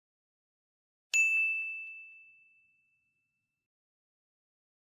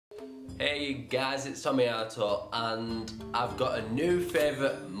Hey guys, it's Tomiatoe and I've got a new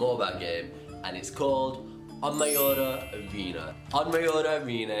favourite mobile game and it's called ONMYOJI Arena. ONMYOJI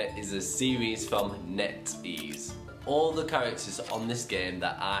Arena is a series from NetEase. All the characters on this game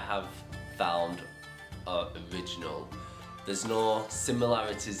that I have found are original. There's no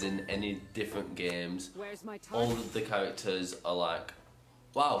similarities in any different games. All of the characters are like,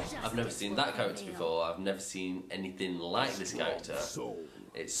 wow, I've never seen that character before, I've never seen anything like this character.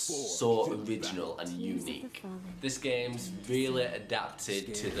 It's so original and unique. This game's really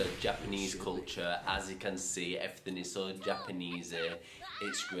adapted to the Japanese culture. As you can see, everything is so Japanesey.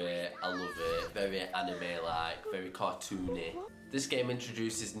 It's great, I love it. Very anime-like, very cartoony. This game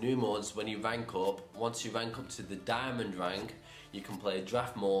introduces new modes when you rank up. Once you rank up to the diamond rank, you can play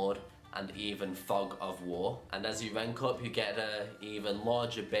draft mode and even fog of war. And as you rank up, you get an even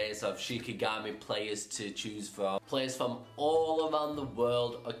larger base of Shikigami players to choose from. Players from all around the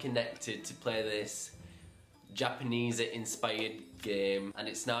world are connected to play this Japanese-inspired game, and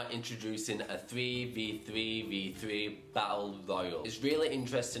it's now introducing a 3v3v3 battle royal. It's really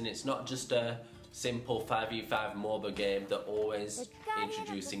interesting. It's not just a simple 5v5 MOBA game. They're always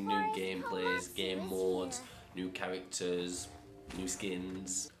introducing new gameplays, game modes, new characters, new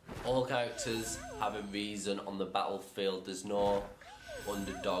skins. All characters have a reason on the battlefield. There's no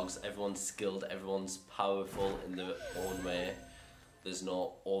underdogs. Everyone's skilled, everyone's powerful in their own way. There's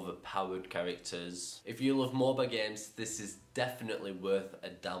no overpowered characters. If you love MOBA games, this is definitely worth a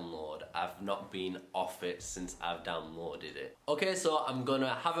download. I've not been off it since I've downloaded it. Okay, so I'm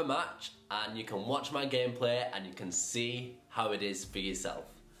gonna have a match and you can watch my gameplay and you can see how it is for yourself.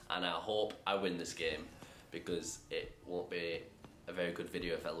 And I hope I win this game because it won't be a very good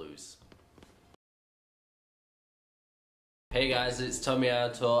video if I lose. Hey guys, it's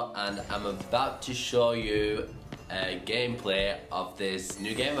Tomiatoe and I'm about to show you a gameplay of this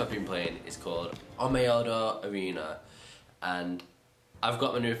new game I've been playing. It's called ONMYOJI Arena and I've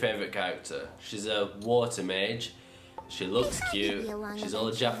got my new favourite character. She's a water mage, she looks cute, she's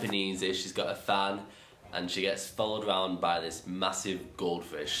all Japanesey, she's got a fan and she gets followed around by this massive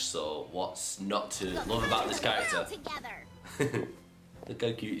goldfish. So what's not to love about this character? Look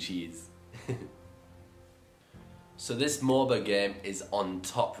how cute she is. So this MOBA game is on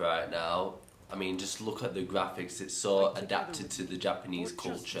top right now. I mean, just look at the graphics. It's so adapted to the Japanese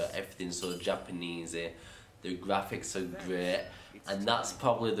culture. Everything's so Japanesey. The graphics are great, and that's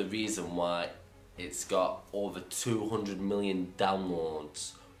probably the reason why it's got over 200 million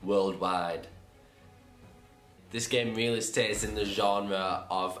downloads worldwide. This game really stays in the genre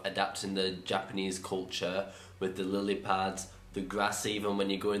of adapting the Japanese culture with the lily pads, the grass. Even when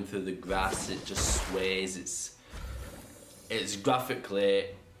you're going through the grass, it just sways. It's graphically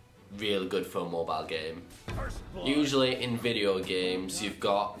really good for a mobile game. Usually in video games, you've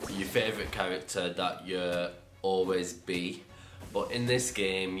got your favourite character that you always be, but in this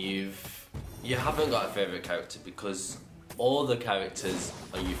game, you haven't got a favourite character because all the characters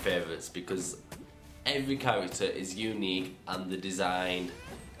are your favourites, because every character is unique and they're designed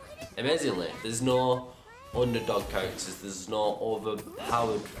amazingly. There's no underdog characters, there's no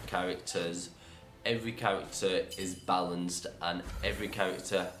overpowered characters. Every character is balanced and every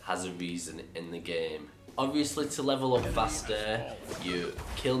character has a reason in the game. Obviously, to level up faster, you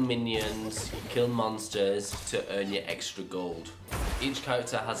kill minions, you kill monsters to earn your extra gold. Each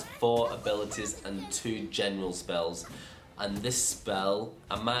character has 4 abilities and 2 general spells, and this spell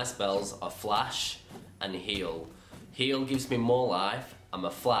and my spells are flash and heal. Heal gives me more life. I'm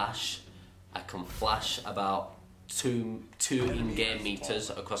a flash. I can flash about 2 in-game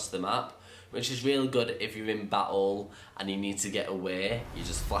meters across the map, which is really good if you're in battle and you need to get away. You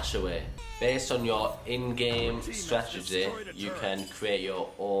just flash away. Based on your in-game strategy, you can create your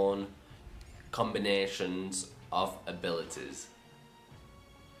own combinations of abilities.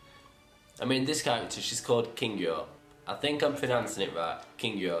 I mean, this character, she's called Kingyo. I think I'm pronouncing it right,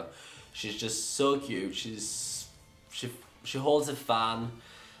 Kingyo. She's just so cute. She holds a fan.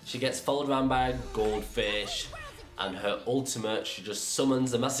 She gets followed around by a goldfish, and her ultimate, she just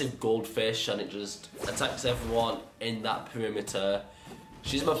summons a massive goldfish and it just attacks everyone in that perimeter.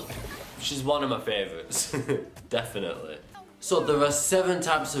 She's one of my favourites, definitely. So there are 7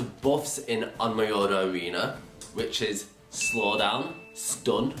 types of buffs in ONMYOJI Arena, which is slowdown,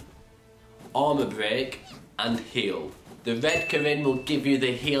 stun, armor break, and heal. The red Kirin will give you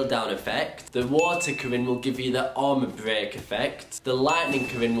the heal down effect, the water Kirin will give you the armor break effect, the lightning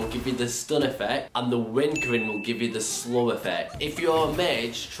Kirin will give you the stun effect, and the wind Kirin will give you the slow effect. If you're a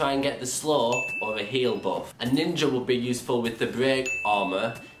mage, try and get the slow or a heal buff. A ninja will be useful with the break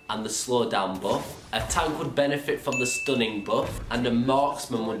armor, and the slow down buff. A tank would benefit from the stunning buff, and a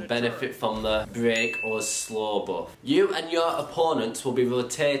marksman would benefit from the break or slow buff. You and your opponents will be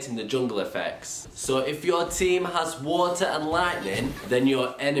rotating the jungle effects. So if your team has water and lightning, then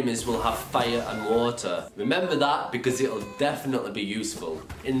your enemies will have fire and water. Remember that because it'll definitely be useful.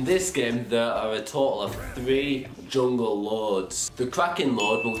 In this game there are a total of 3 jungle lords. The Kraken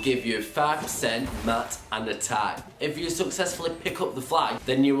Lord will give you 5% mat and attack. If you successfully pick up the flag,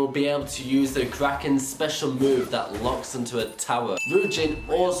 then you will be able to use the Kraken's special move that locks onto a tower. Rujin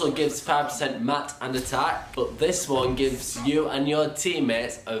also gives 5% mat and attack, but this one gives you and your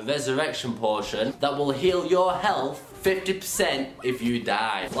teammates a resurrection potion that will heal your health 50% if you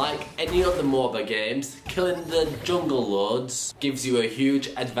die. Like any other MOBA games, killing the jungle lords gives you a huge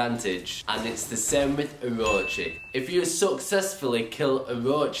advantage, and it's the same with Orochi. If you successfully kill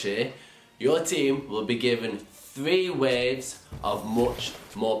Orochi, your team will be given 3 waves of much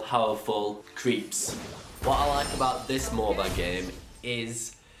more powerful creeps. What I like about this MOBA game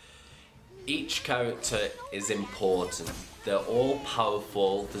is each character is important. They're all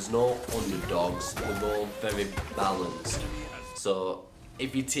powerful, there's no underdogs, they're all very balanced. So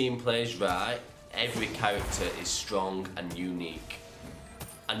if your team plays right, every character is strong and unique.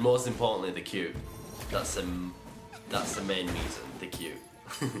 And most importantly, they're cute. That's the main reason, they're cute.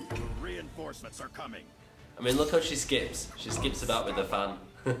 Reinforcements are coming. I mean, look how she skips. She skips about with the fan.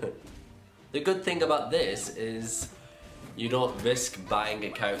 The good thing about this is you don't risk buying a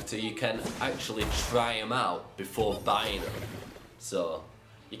character, you can actually try them out before buying them. So,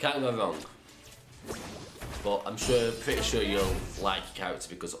 you can't go wrong. But I'm pretty sure you'll like your character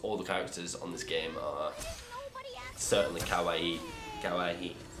because all the characters on this game are certainly kawaii.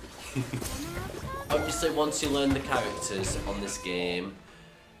 Kawaii. Obviously, once you learn the characters on this game,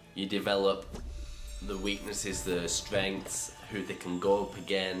 you develop the weaknesses, the strengths, who they can go up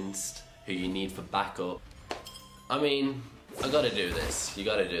against, who you need for backup. I mean, I gotta do this, you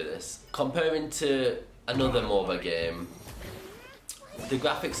gotta do this. Comparing to another MOBA game, the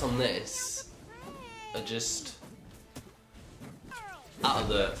graphics on this are just out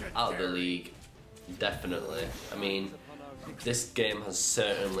of the league, definitely. I mean, this game has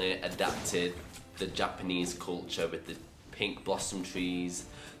certainly adapted the Japanese culture with the pink blossom trees,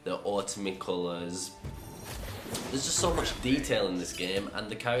 the autumny colours. There's just so much detail in this game, and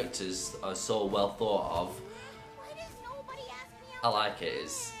the characters are so well thought of. I like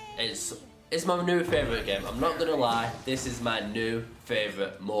it. It's my new favourite game. I'm not gonna lie, this is my new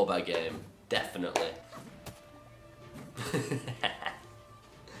favourite MOBA game. Definitely.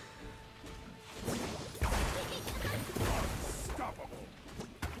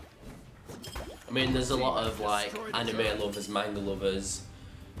 I mean, there's a lot of like anime lovers, manga lovers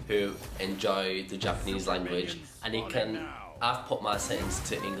who enjoy the Japanese language, and I've put my settings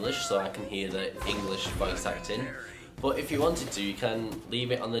to English so I can hear the English voice acting. But if you wanted to, you can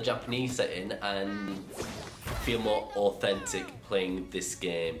leave it on the Japanese setting and feel more authentic playing this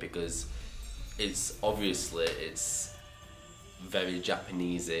game, because it's very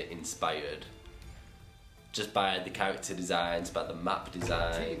Japanese inspired. Just by the character designs, by the map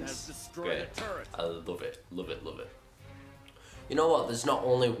designs. Great. I love it, love it, love it. You know what, there's not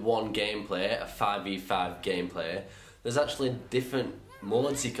only one gameplay, a 5v5 gameplay, there's actually different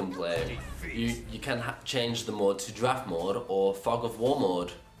modes you can play. You can change the mode to draft mode or fog of war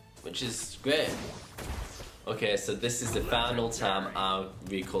mode, which is great. Okay, so this is the final time I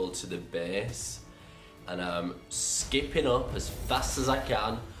recall to the base, and I'm skipping up as fast as I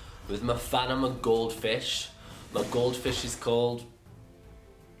can with my fan and my goldfish. My goldfish is called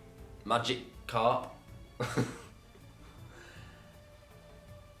Magic Carp.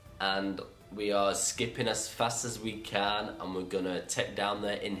 And we are skipping as fast as we can, and we're gonna take down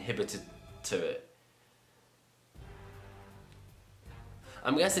the inhibitor turret.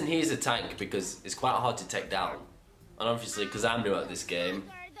 I'm guessing he's a tank because it's quite hard to take down. And obviously, because I'm new at this game,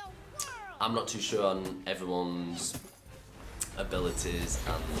 I'm not too sure on everyone's abilities.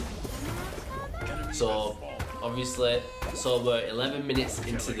 And so, obviously, we're 11 minutes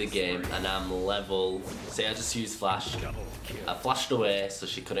into the game, and I'm level. See, I just used flash. I flashed away so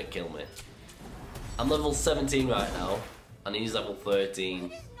she couldn't kill me. I'm level 17 right now, and he's level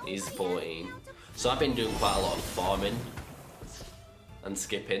 13, he's 14. So I've been doing quite a lot of farming and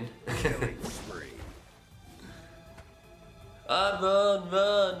skipping. Run,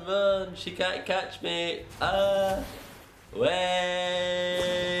 run, run, she can't catch me. Way!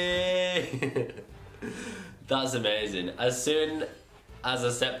 That's amazing. As soon as I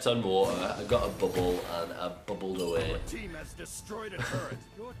stepped on water, I got a bubble and I bubbled away.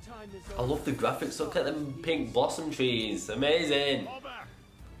 I love the graphics, look at them pink blossom trees, amazing!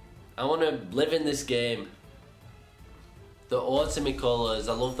 I want to live in this game. The autumny colours.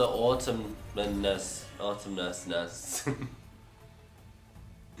 I love the autumnness. Autumnness.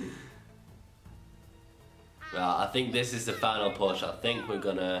 Right, I think this is the final push. I think we're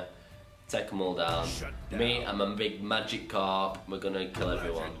gonna take them all down. Me and my big magic carp. We're gonna kill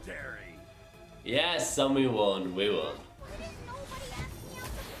everyone. Yes, and we won. We won.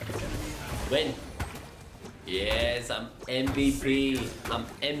 Win. Yes, I'm MVP. I'm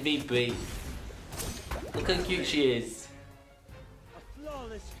MVP. Look how cute she is. A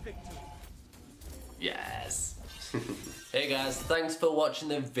flawless victory. Yes. Hey guys, thanks for watching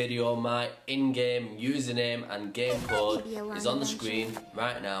the video. My in-game username and game code is on the screen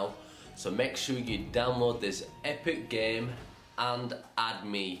right now. So make sure you download this epic game and add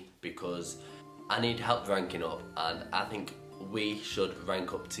me, because I need help ranking up and I think we should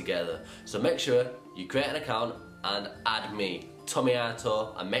rank up together. So make sure you create an account and add me,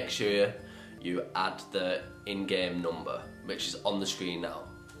 tomiatoe, and make sure you add the in-game number, which is on the screen now.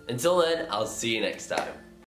 Until then, I'll see you next time.